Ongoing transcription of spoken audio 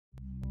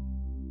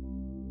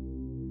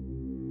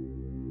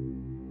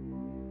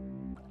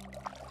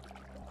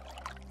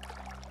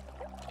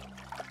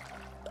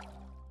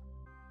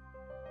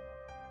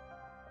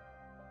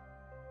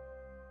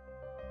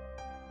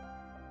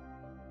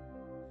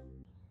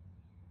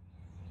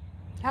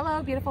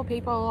Hello, beautiful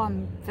people.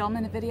 I'm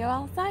filming a video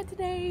outside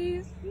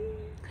today.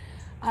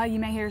 You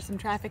may hear some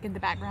traffic in the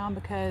background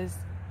because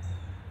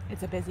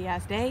it's a busy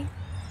ass day,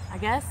 I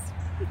guess.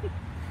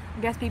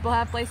 I guess people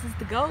have places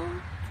to go,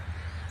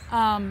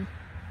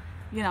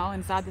 you know,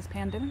 inside this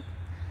pandemic.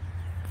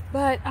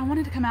 But I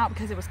wanted to come out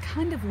because it was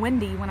kind of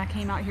windy when I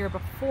came out here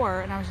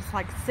before, and I was just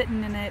like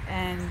sitting in it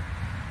and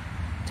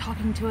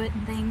talking to it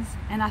and things.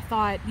 And I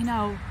thought, you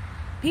know,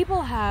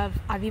 people have,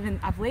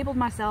 I've labeled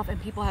myself,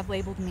 and people have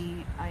labeled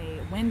me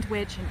a wind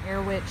witch, an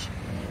air witch.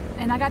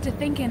 And I got to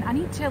thinking, I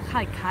need to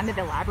like kind of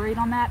elaborate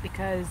on that,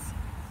 because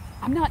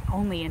I'm not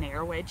only an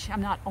air witch,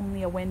 I'm not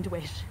only a wind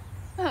witch.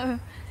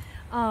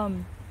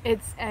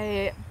 It's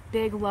a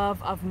big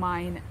love of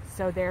mine,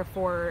 so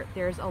therefore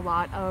there's a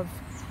lot of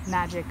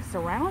magic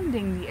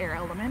surrounding the air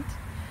element.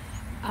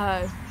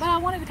 But I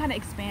wanted to kind of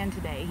expand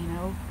today, you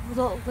know, a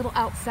little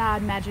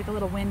outside magic, a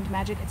little wind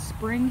magic. It's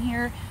spring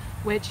here,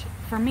 which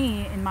for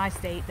me, in my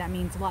state, that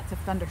means lots of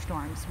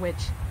thunderstorms,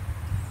 which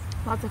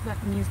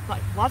means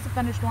like lots of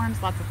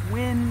thunderstorms, lots of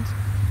wind,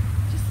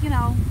 just, you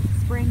know,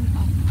 spring.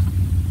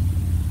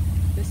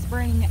 The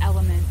spring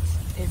element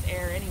is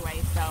air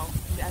anyway, so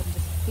I'm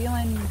just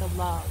feeling the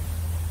love.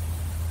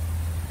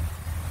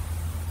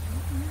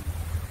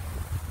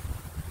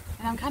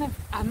 And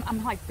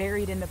I'm like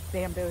buried in the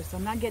bamboo, so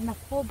I'm not getting the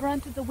full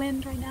brunt of the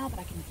wind right now, but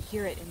I can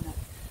hear it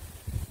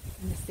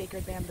in the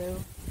sacred bamboo.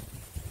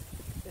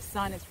 The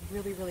sun is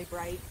really, really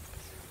bright.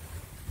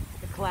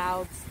 The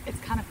clouds, it's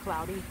kind of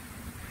cloudy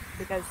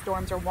because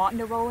storms are wanting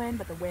to roll in,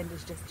 but the wind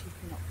is just,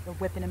 you know, they're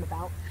whipping them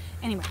about.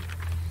 Anyway,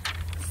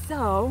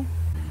 so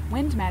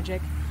wind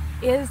magic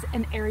is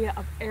an area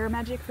of air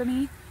magic for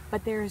me,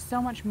 but there is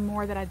so much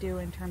more that I do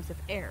in terms of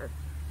air.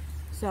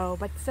 So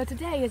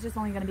today is just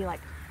only going to be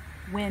like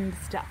wind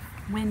stuff,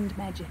 wind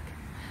magic.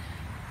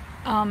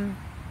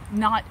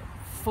 Not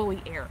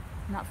fully air,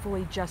 not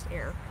fully just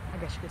air, I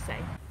guess you could say.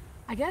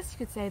 I guess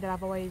you could say that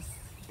I've always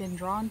been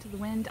drawn to the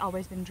wind,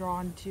 always been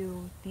drawn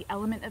to the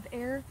element of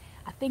air.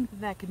 I think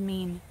that could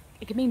mean,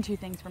 it could mean two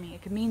things for me.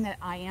 It could mean that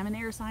I am an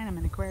air sign, I'm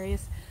an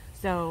Aquarius,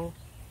 so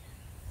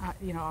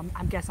you know,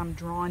 I guess I'm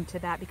drawn to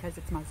that because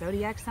it's my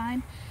zodiac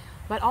sign.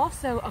 But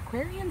also,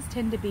 Aquarians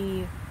tend to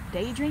be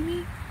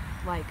daydreamy,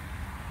 like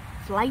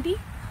flighty.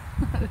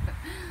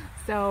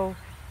 So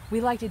we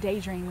like to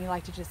daydream, we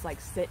like to just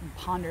like sit and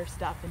ponder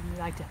stuff, and we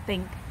like to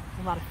think.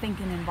 There's a lot of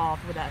thinking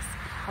involved with us,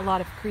 a lot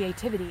of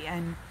creativity,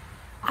 and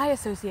I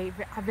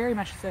very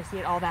much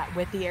associate all that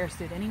with the air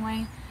suit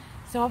anyway.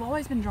 So I've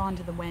always been drawn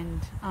to the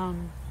wind.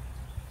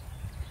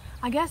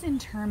 I guess in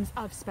terms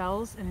of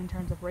spells and in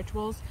terms of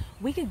rituals,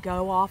 we could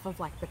go off of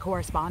like the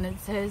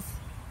correspondences,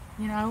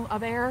 you know,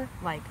 of air.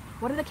 Like,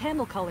 what are the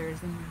candle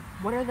colors and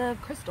what are the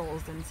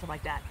crystals and stuff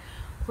like that.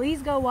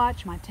 Please go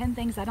watch my 10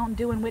 things I don't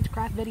do in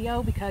witchcraft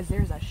video, because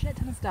there's a shit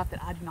ton of stuff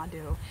that I do not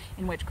do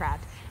in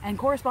witchcraft, and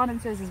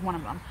correspondences is one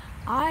of them.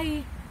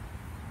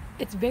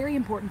 It's very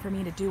important for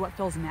me to do what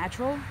feels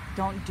natural.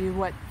 Don't do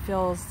what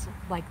feels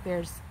like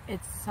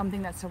it's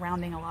something that's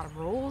surrounding a lot of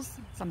rules,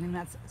 something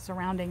that's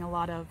surrounding a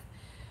lot of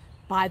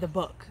by the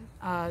book.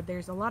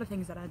 There's a lot of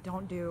things that I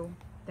don't do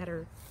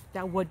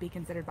that would be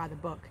considered by the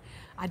book.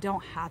 I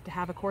don't have to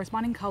have a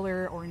corresponding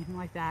color or anything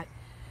like that.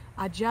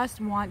 I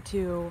just want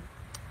to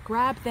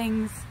grab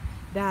things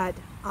that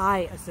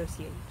I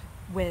associate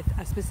with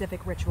a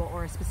specific ritual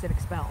or a specific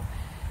spell.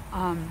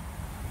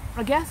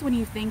 I guess when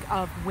you think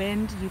of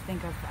wind, you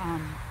think of,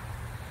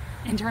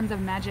 in terms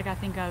of magic, I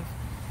think of,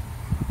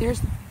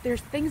 there's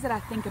things that I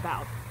think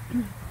about,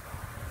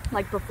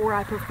 like before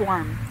I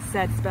perform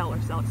said spell or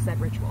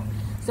said ritual.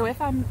 So if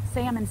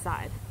say I'm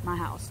inside my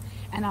house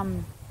and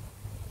I'm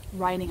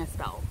writing a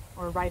spell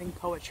or writing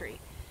poetry,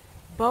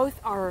 both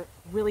are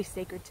really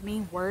sacred to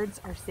me. Words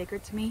are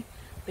sacred to me,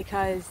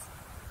 because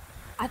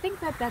I think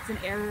that that's an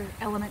air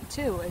element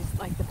too, is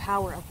like the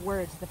power of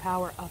words, the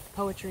power of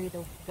poetry,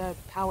 the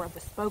power of the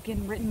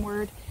spoken, written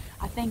word.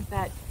 I think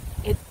that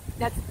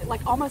that's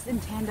like almost in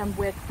tandem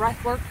with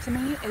breath work to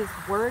me, is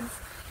words,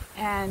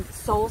 and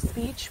soul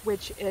speech,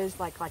 which is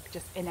like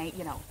just innate,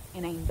 you know,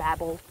 inane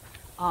babble,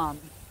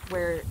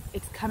 where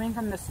it's coming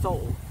from the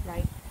soul,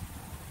 right?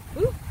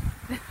 Ooh,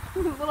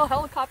 little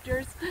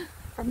helicopters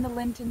from the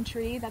Linton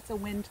tree. That's a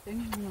wind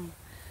thing.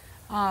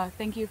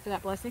 Thank you for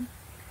that blessing.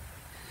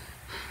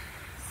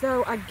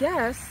 So I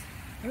guess,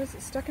 was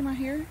it stuck in my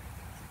hair?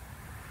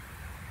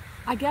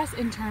 I guess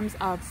in terms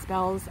of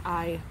spells,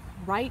 I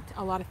write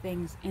a lot of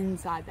things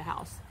inside the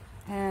house,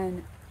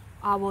 and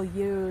I will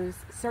use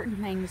certain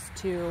things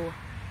to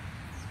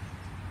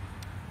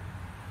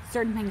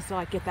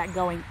like get that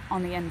going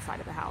on the inside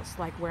of the house,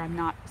 like where I'm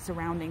not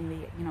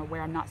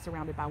where I'm not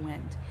surrounded by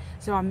wind.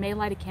 So I may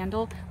light a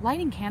candle.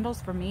 Lighting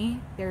candles, for me,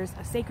 there's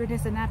a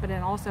sacredness in that, but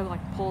it also like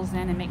pulls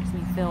in and makes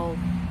me feel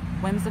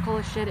whimsical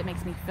as shit. It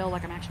makes me feel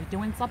like I'm actually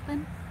doing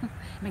something. It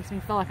makes me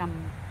feel like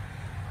I'm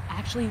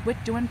actually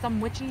doing something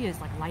witchy. Is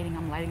like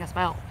I'm lighting a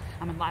spell.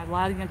 I'm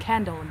lighting a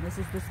candle, and this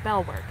is the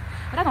spell work.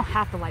 But I don't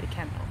have to light a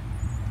candle.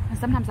 And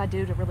sometimes I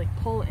do, to really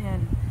pull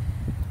in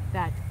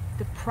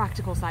the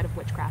practical side of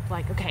witchcraft.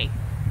 Like, okay,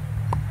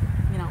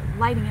 you know,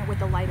 lighting it with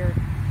the lighter,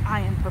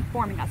 I am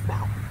performing a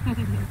spell.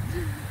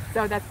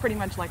 So that's pretty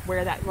much like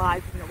where that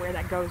lies, you know, where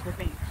that goes with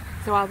me.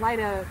 So I light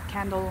a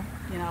candle,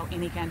 you know,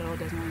 any candle, it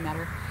doesn't really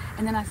matter.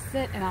 And then I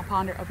sit and I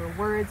ponder over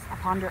words, I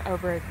ponder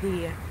over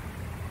the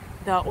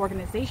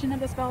organization of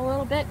the spell a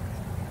little bit,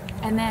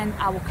 and then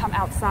I will come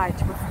outside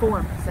to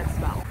perform said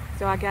spell.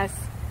 So I guess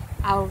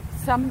most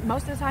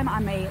of the time I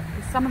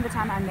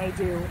may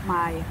do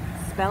my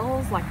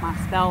spells, like my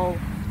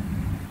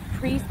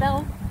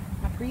pre-spell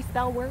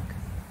work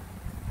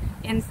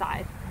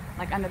inside,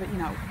 like under the, you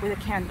know, with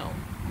a candle.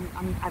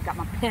 I've got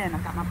my pen,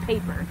 I've got my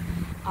paper,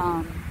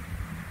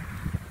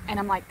 and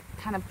I'm like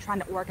kind of trying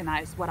to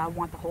organize what I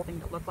want the whole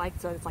thing to look like.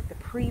 So it's like the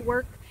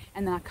pre-work,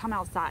 and then I come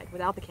outside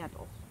without the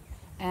candle,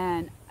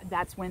 and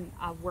that's when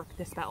I work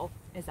the spell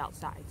is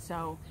outside.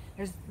 So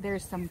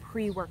there's some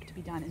pre-work to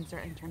be done in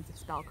terms of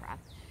spellcraft.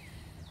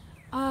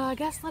 I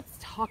guess let's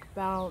talk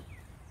about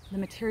the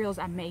materials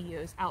I may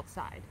use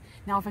outside.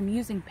 Now, if I'm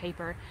using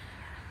paper,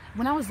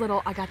 when I was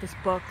little, I got this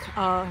book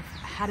of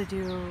how to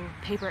do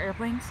paper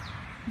airplanes.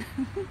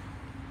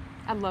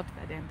 I loved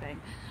that damn thing.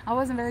 I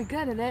wasn't very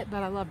good at it,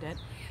 but I loved it.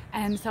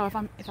 And so if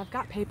I've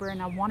got paper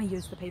and I want to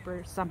use the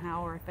paper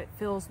somehow, or if it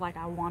feels like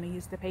I want to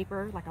use the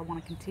paper, like I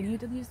want to continue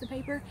to use the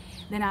paper,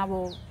 then I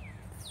will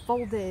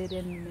fold it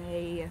in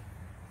a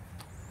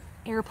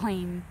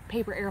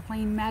paper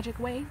airplane magic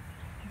way.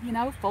 You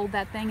know, fold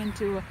that thing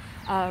into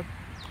a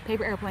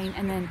paper airplane,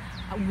 and then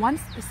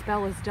once the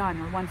spell is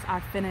done, or once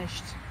I've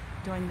finished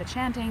doing the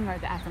chanting or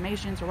the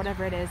affirmations or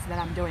whatever it is that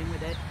I'm doing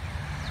with it,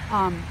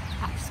 I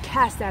just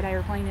cast that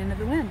airplane into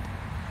the wind.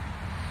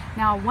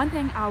 Now, one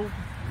thing I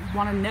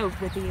want to note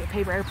with the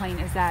paper airplane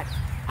is that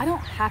I don't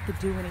have to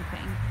do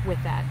anything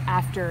with that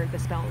after the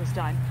spell is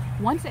done.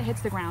 Once it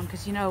hits the ground,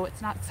 because you know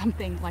it's not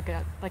something like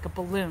a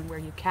balloon where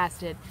you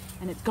cast it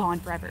and it's gone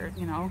forever.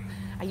 You know,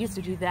 I used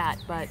to do that,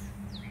 but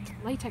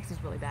latex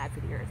is really bad for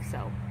the earth,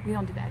 so we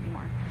don't do that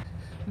anymore.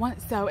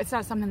 So it's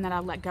not something that I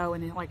let go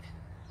and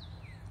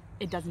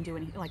it doesn't do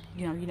anything, like,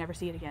 you know, you never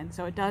see it again.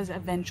 So it does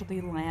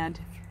eventually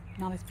land,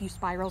 not a few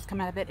spirals come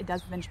out of it, it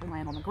does eventually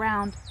land on the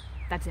ground.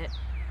 That's it.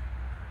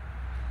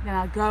 Then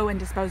I'll go and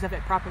dispose of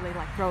it properly,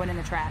 like throw it in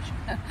the trash.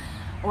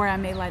 Or I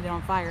may light it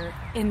on fire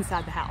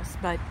inside the house,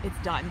 but it's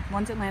done.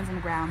 Once it lands on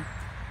the ground,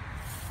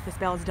 the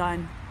spell is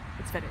done,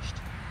 it's finished.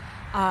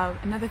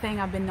 Another thing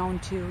I've been known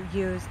to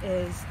use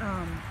is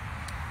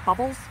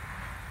bubbles.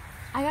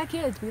 I got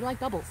kids, we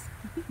like bubbles.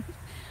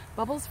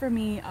 Bubbles for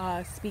me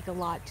speak a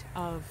lot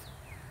of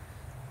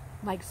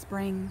like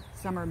spring,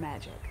 summer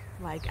magic,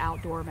 like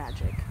outdoor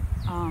magic.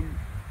 I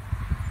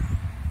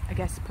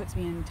guess it puts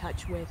me in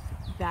touch with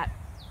that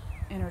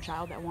inner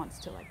child that wants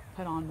to like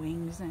put on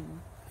wings and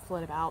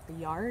flit about the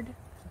yard,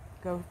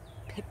 go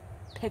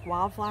pick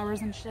wildflowers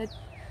and shit.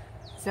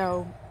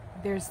 So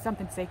there's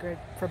something sacred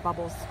for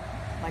bubbles,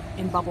 like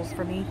in bubbles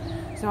for me.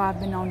 So I've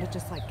been known to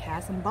just like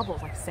cast some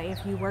bubbles, like say a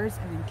few words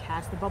and then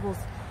cast the bubbles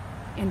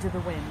into the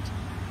wind.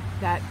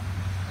 I've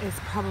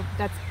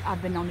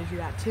been known to do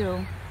that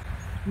too.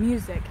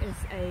 Music is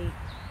a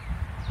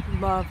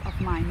love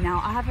of mine. Now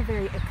I have a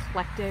very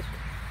eclectic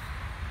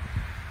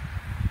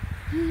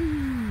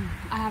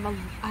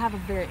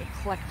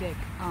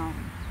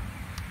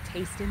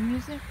taste in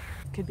music.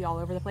 It could be all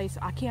over the place.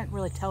 I can't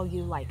really tell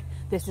you like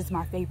this is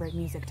my favorite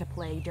music to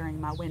play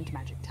during my wind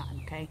magic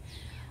time, okay?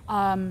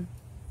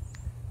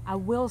 I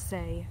will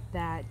say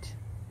that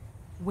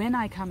when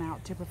I come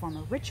out to perform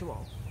a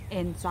ritual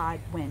inside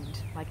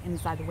wind, like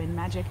inside the wind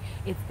magic,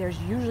 there's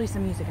usually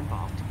some music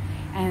involved,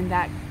 and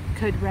that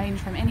could range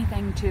from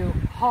anything to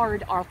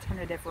hard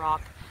alternative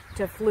rock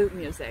to flute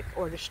music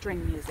or to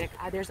string music.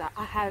 I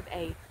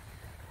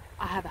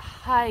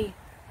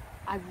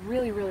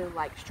really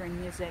like string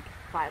music,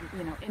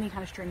 you know, any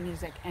kind of string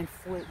music and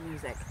flute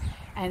music,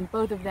 and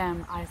both of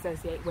them I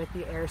associate with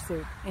the air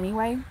suit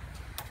anyway.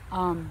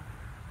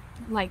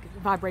 Like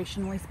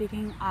vibrationally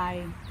speaking,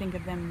 I think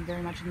of them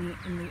very much in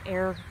the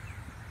air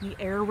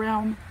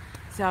realm.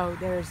 So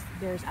I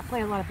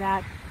play a lot of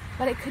that,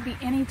 but it could be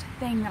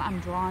anything that I'm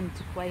drawn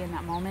to play in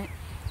that moment.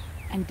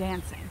 And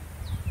dancing,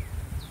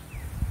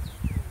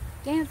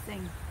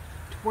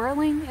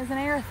 twirling is an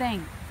air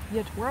thing.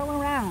 You twirl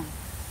around.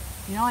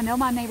 You know, I know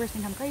my neighbors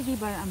think I'm crazy,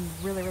 but I'm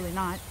really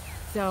not.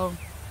 So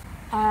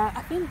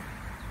I think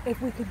if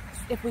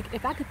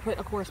I could put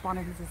a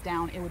correspondence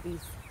down, it would be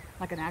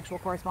like an actual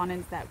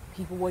correspondence that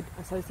people would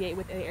associate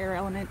with the air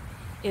element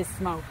is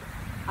smoke.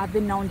 I've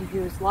been known to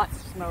use lots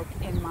of smoke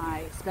in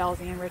my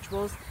spells and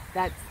rituals.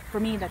 For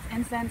me, that's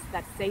incense,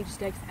 that's sage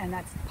sticks, and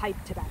that's pipe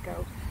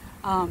tobacco.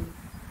 I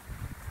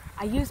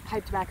use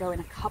pipe tobacco in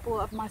a couple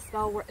of my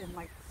in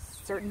like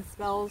certain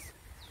spells,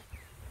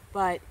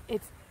 but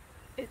it's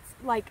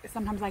like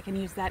sometimes I can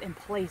use that in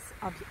place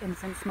of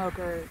incense smoke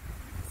or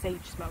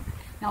sage smoke.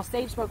 Now,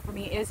 sage smoke for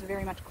me is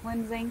very much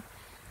cleansing,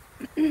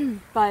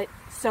 but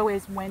so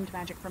is wind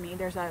magic for me.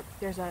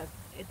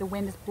 The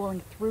wind is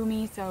blowing through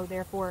me, so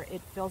therefore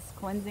it feels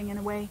cleansing in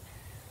a way.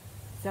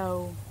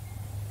 So,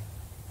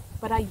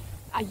 but I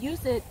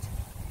use it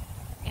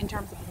in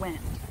terms of wind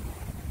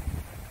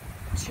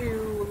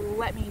to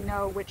let me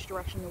know which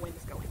direction the wind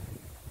is going.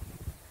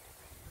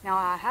 Now,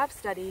 I have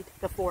studied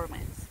the four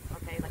winds,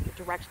 okay, like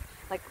the direction,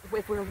 like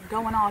if we're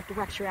going off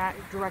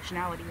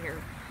directionality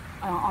here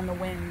on the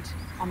wind,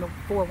 on the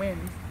four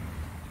winds.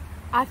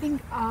 I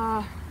think,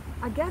 I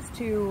guess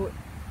to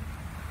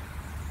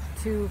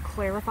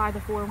clarify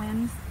the four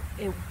winds,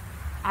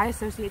 I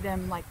associate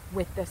them like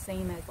with the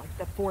same as like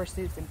the four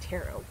suits in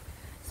tarot.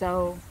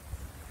 So,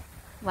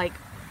 like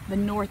the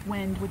north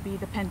wind would be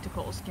the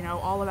pentacles, you know,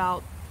 all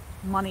about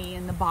money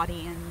and the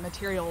body and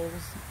material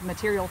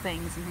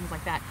things and things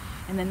like that.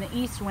 And then the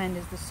east wind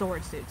is the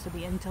sword suit, so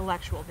the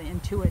intellectual, the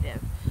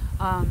intuitive,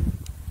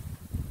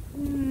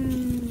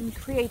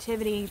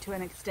 creativity to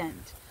an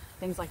extent,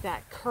 things like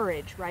that,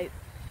 courage, right?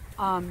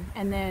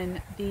 And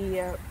then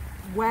the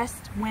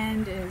west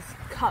wind is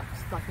cups,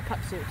 like the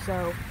cup suit,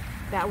 so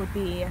that would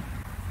be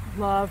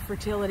love,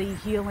 fertility,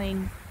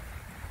 healing,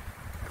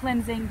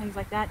 cleansing, things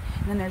like that.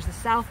 And then there's the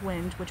south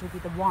wind, which would be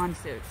the wand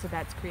suit, so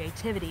that's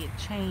creativity,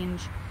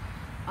 change,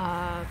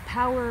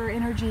 power,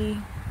 energy,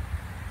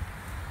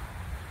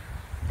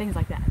 things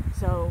like that.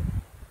 So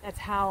that's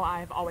how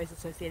I've always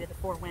associated the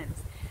four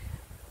winds.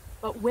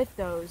 But with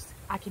those,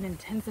 I can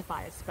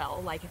intensify a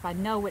spell. Like if I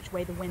know which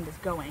way the wind is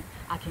going,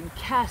 I can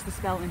cast the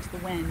spell into the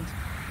wind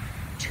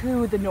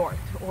to the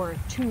north or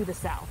to the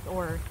south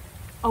or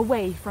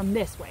away from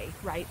this way,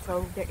 right?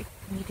 So there,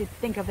 you could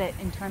think of it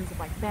in terms of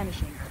like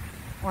banishing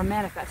or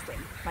manifesting,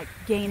 like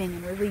gaining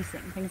and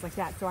releasing, things like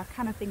that. So I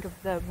kind of think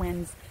of the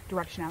wind's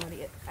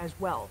directionality as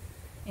well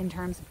in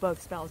terms of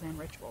both spells and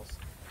rituals.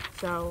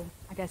 So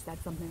I guess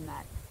that's something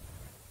that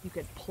you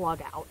could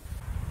plug out.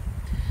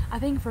 I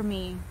think for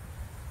me,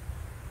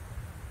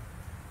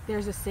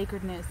 there's a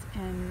sacredness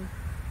in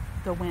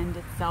the wind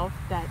itself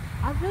that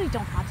I really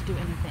don't have to do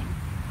anything.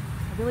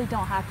 I really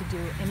don't have to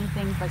do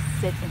anything but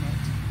sit in it.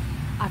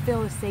 I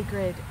feel a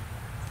sacred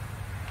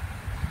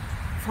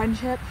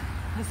friendship,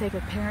 a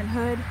sacred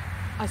parenthood,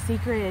 a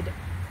sacred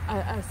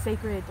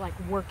like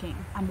working.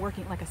 I'm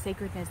working like a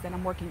sacredness that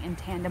I'm working in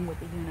tandem with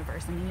the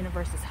universe, and the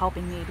universe is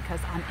helping me because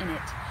I'm in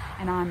it,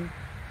 and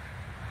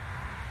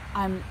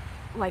I'm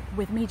like,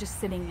 with me just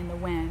sitting in the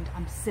wind,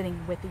 I'm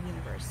sitting with the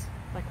universe,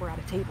 like we're at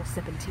a table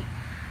sipping tea,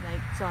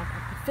 right? So I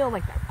feel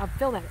like that. I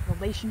feel that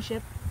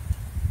relationship.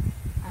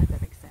 I hope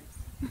that makes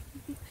sense.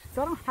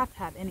 So I don't have to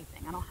have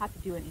anything. I don't have to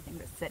do anything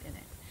but sit in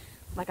it,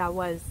 like I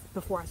was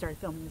before I started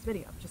filming this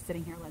video. I'm just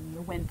sitting here letting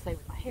the wind play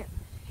with my hair.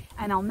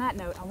 And on that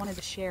note, I wanted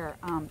to share,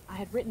 I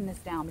had written this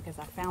down because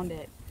I found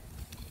it.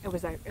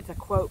 It's a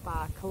quote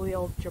by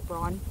Khalil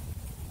Gibran.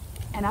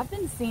 And I've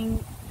been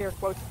seeing their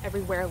quotes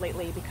everywhere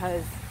lately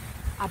because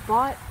I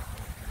bought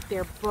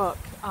their book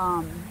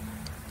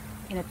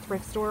in a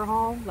thrift store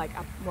haul. Like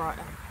I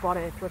bought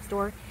it at a thrift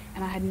store,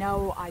 and I had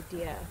no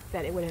idea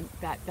that it would,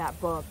 that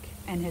book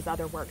and his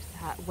other works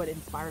would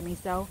inspire me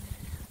so.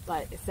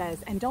 But it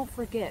says, and don't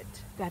forget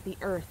that the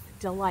earth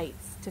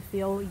delights to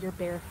feel your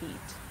bare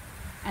feet,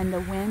 and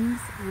the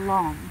winds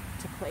long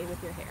to play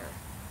with your hair.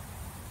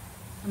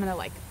 I'm gonna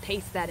like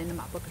paste that into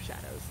my book of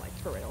shadows, like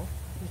for real.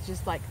 It's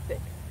just like, if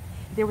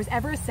there was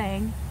ever a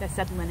saying that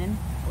said linen,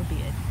 that would be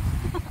it.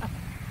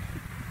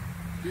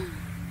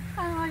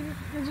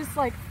 I just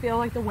like feel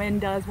like the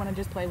wind does want to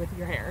just play with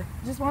your hair.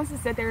 It just wants to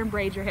sit there and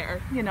braid your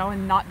hair, you know,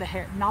 and knot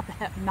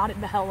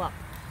it the hell up.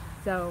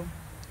 So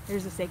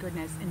there's a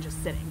sacredness in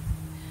just sitting.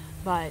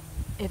 But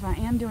if I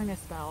am doing a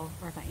spell,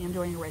 or if I am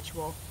doing a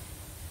ritual,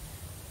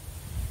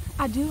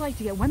 I do like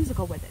to get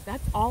whimsical with it.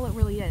 That's all it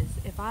really is.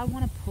 If I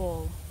want to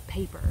pull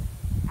paper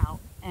out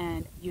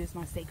and use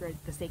the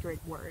sacred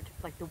word,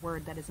 like the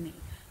word that is me,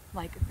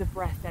 like the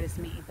breath that is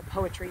me, the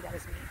poetry that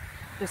is me,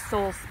 the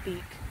soul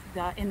speak,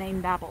 the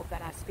inane babble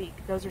that I speak,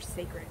 those are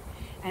sacred.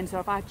 And so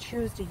if I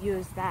choose to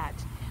use that,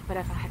 but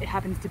if it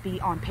happens to be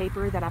on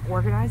paper that I've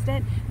organized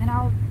it, then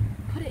I'll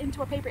put it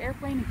into a paper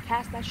airplane and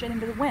cast that shit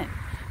into the wind.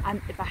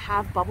 If I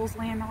have bubbles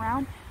laying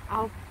around,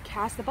 I'll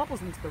cast the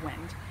bubbles into the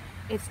wind.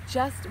 It's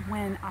just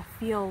when I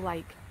feel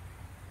like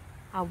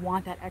I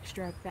want that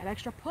extra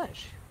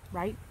push,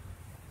 right?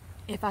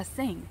 If I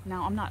sing,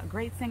 now I'm not a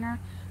great singer,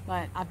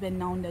 but I've been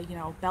known to, you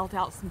know, belt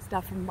out some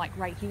stuff from like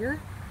right here.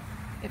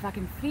 If I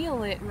can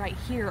feel it right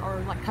here, or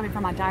like coming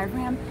from my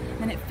diaphragm,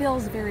 then it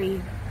feels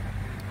very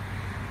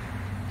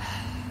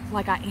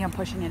like I am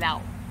pushing it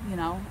out, you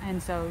know?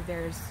 And so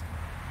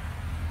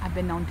I've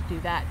been known to do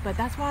that. But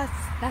that's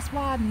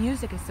why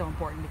music is so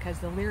important, because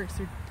the lyrics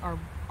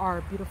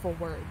are beautiful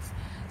words.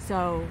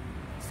 So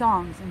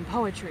songs and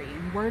poetry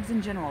and words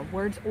in general,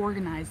 words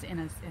organized in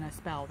a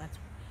spell. That's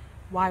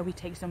why we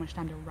take so much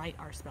time to write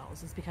our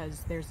spells, is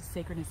because there's a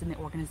sacredness in the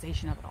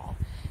organization of it all,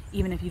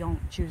 even if you don't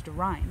choose to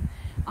rhyme.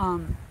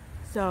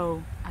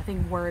 So I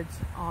think words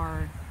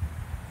are,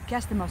 I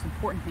guess the most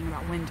important thing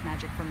about wind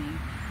magic for me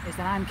is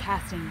that I'm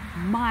casting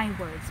my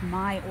words,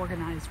 my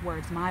organized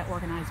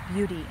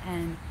beauty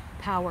and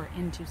power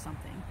into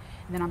something,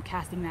 and then I'm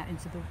casting that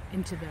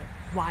into the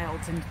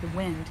wilds, into the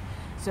wind.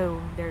 So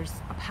there's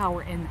a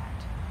power in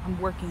that. I'm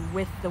working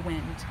with the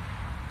wind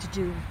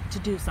to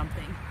do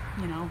something,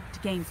 you know, to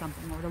gain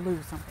something or to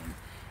lose something.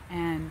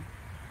 And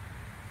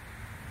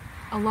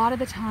a lot of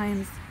the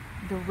times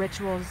the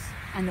rituals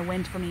and the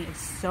wind for me is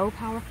so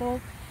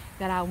powerful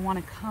that I want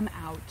to come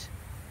out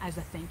as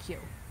a thank you,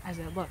 as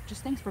a look,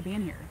 just thanks for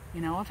being here.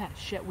 You know, I've had a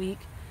shit week.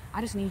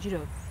 I just need you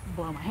to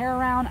blow my hair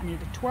around. I need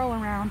to twirl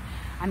around.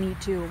 I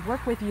need to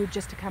work with you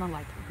just to kind of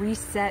like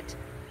reset,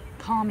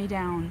 calm me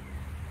down,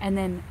 and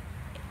then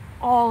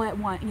all at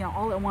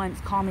once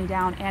calm me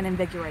down and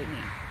invigorate me.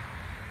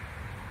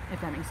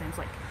 If that makes sense.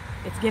 Like,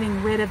 it's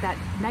getting rid of that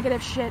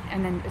negative shit,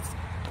 and then it's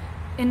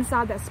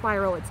inside that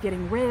spiral, it's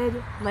getting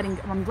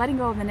I'm letting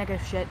go of the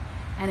negative shit,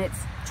 and it's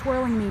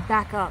twirling me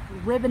back up,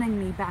 ribboning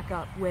me back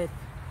up with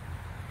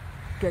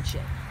good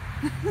shit.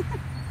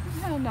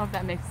 I don't know if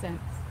that makes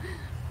sense.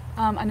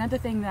 Another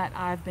thing that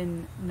I've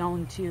been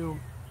known to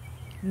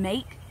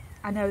make,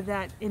 I know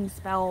that in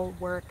spell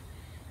work,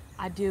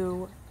 I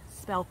do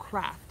spell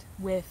craft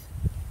with,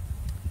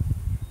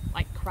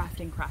 like,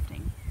 crafting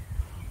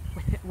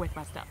with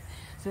my stuff.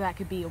 So that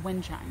could be a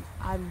wind chime.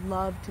 I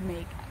love to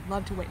make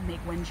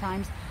wind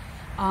chimes,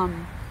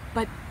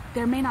 but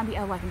there may not be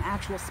like an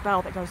actual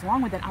spell that goes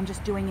along with it. I'm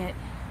just doing it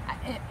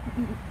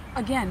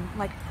again,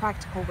 like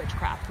practical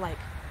witchcraft, like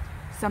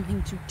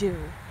something to do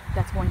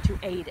that's going to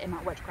aid in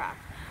my witchcraft,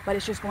 but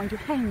it's just going to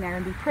hang there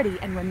and be pretty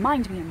and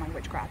remind me of my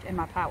witchcraft and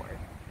my power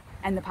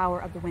and the power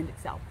of the wind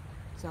itself.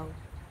 So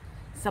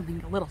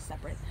something a little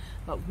separate,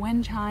 but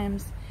wind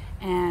chimes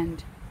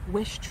and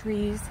wish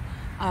trees,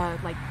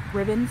 like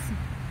ribbons.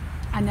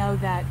 I know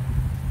that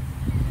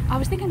I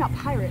was thinking about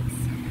pirates.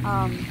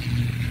 I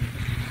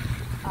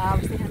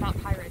was thinking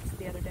about pirates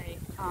the other day.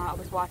 I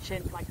was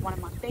watching like one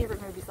of my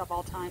favorite movies of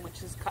all time,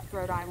 which is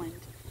Cutthroat Island,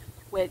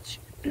 which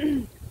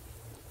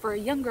for a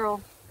young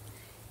girl,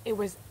 it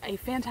was a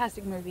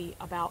fantastic movie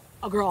about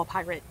a girl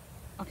pirate,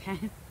 okay?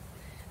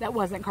 That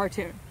wasn't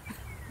cartoon.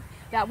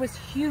 That was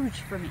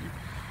huge for me.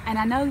 And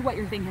I know what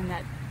you're thinking,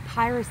 that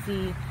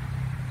piracy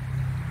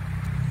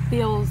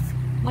feels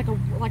like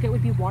it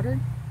would be water,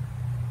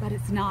 but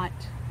it's not.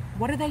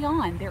 What are they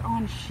on? They're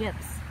on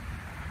ships.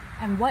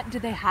 And what do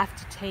they have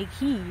to take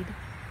heed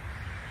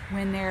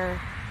when they're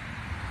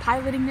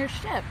piloting their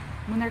ship?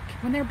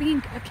 When they're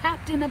being a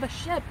captain of a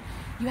ship,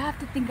 you have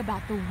to think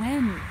about the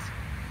wind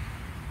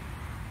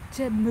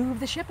to move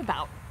the ship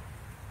about.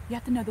 You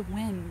have to know the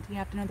wind. You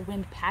have to know the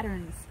wind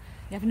patterns.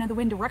 You have to know the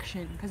wind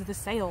direction because of the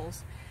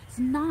sails. It's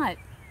not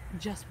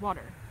just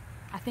water.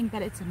 I think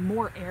that it's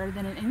more air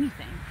than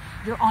anything.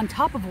 You're on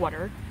top of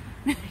water,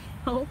 you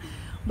know,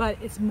 but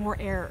it's more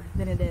air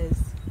than it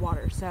is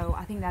water. So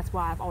I think that's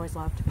why I've always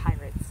loved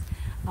pirates.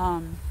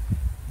 I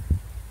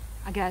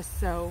guess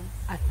so.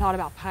 I thought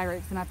about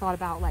pirates, and I thought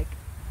about like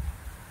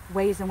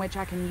ways in which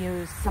I can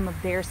use some of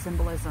their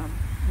symbolism,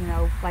 you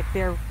know, like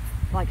their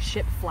like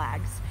ship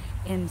flags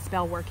in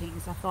spell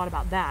workings. I thought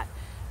about that.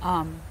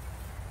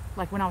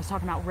 Like when I was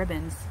talking about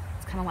ribbons,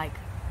 it's kind of like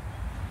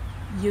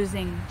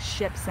using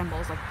ship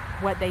symbols, like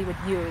what they would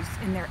use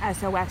in their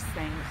SOS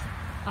things.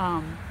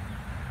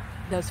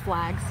 Those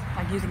flags,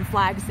 like using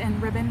flags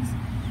and ribbons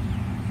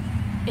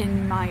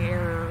in my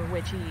air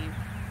witchy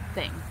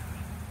thing.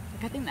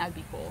 Like, I think that would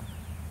be cool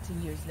to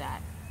use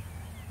that.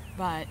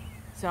 But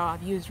so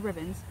I've used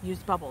ribbons,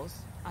 used bubbles,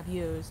 I've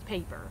used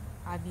paper,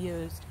 I've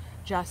used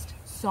just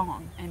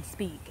song and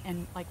speak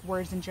and like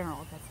words in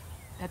general.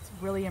 That's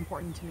really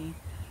important to me.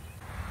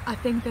 I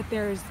think that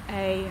there's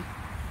a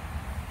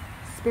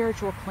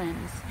spiritual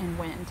cleanse in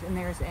wind, and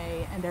there's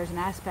an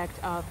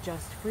aspect of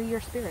just free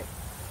your spirit.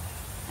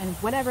 And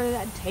whatever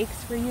that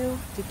takes for you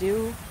to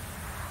do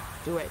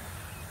it.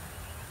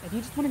 If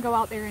you just want to go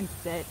out there and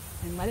sit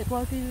and let it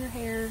blow through your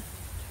hair,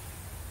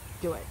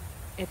 do it.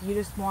 If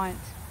you want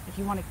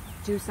to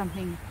do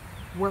something,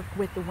 work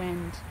with the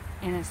wind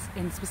in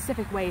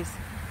specific ways,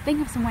 think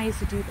of some ways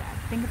to do that.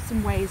 Think of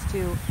some ways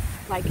to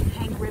like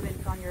hang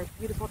ribbons on your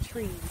beautiful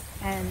trees,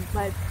 and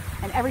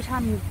every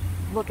time you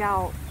look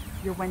out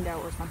your window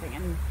or something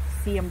and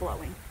see them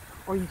blowing,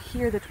 or you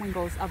hear the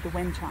twinkles of the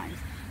wind chimes,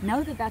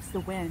 know that that's the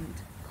wind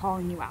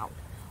calling you out,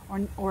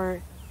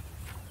 or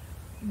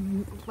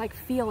like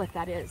feel if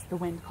that is the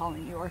wind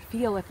calling you, or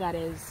feel if that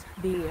is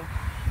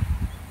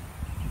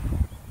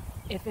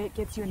if it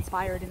gets you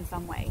inspired in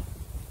some way,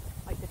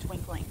 like the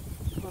twinkling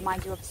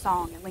reminds you of a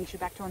song and links you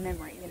back to a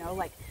memory, you know,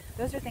 like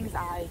those are things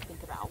I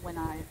think about when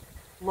I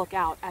look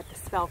out at the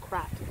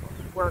spellcraft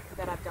work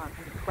that I've done,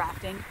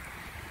 crafting,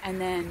 and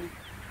then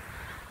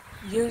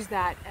use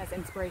that as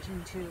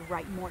inspiration to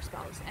write more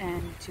spells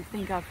and to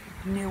think of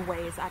new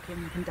ways I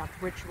can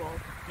conduct ritual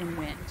in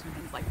wind and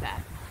things like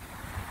that.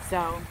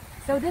 So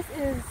this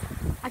is,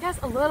 I guess,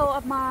 a little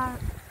of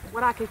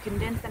what I could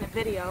condense in a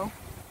video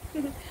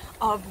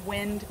of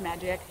wind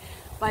magic,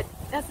 but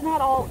that's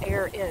not all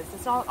air is.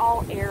 It's not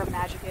all air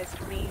magic is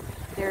for me.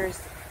 I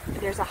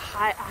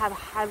have a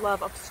high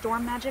love of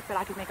storm magic, but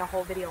I could make a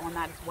whole video on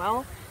that as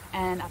well,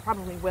 and I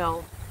probably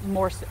will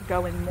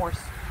go in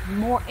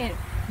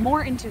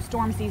more into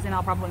storm season.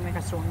 I'll probably make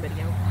a storm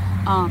video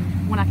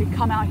when I could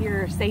come out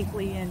here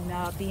safely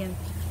and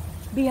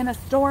be in a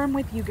storm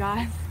with you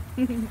guys.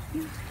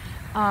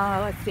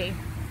 Let's see.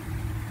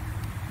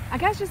 I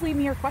guess just leave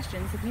me your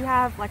questions. If you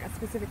have like a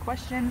specific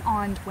question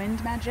on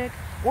wind magic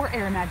or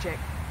air magic,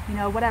 you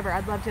know, whatever,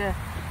 I'd love to,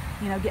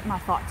 you know, get my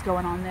thoughts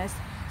going on this.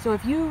 So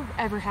if you've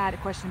ever had a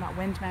question about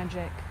wind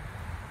magic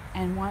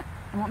and want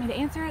me to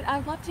answer it,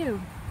 I'd love to.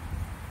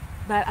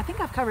 But I think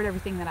I've covered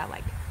everything that I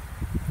like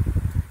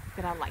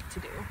to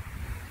do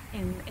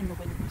in the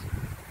wind.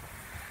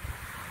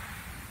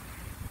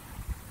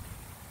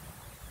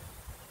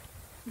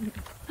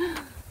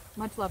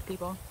 Much love,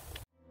 people.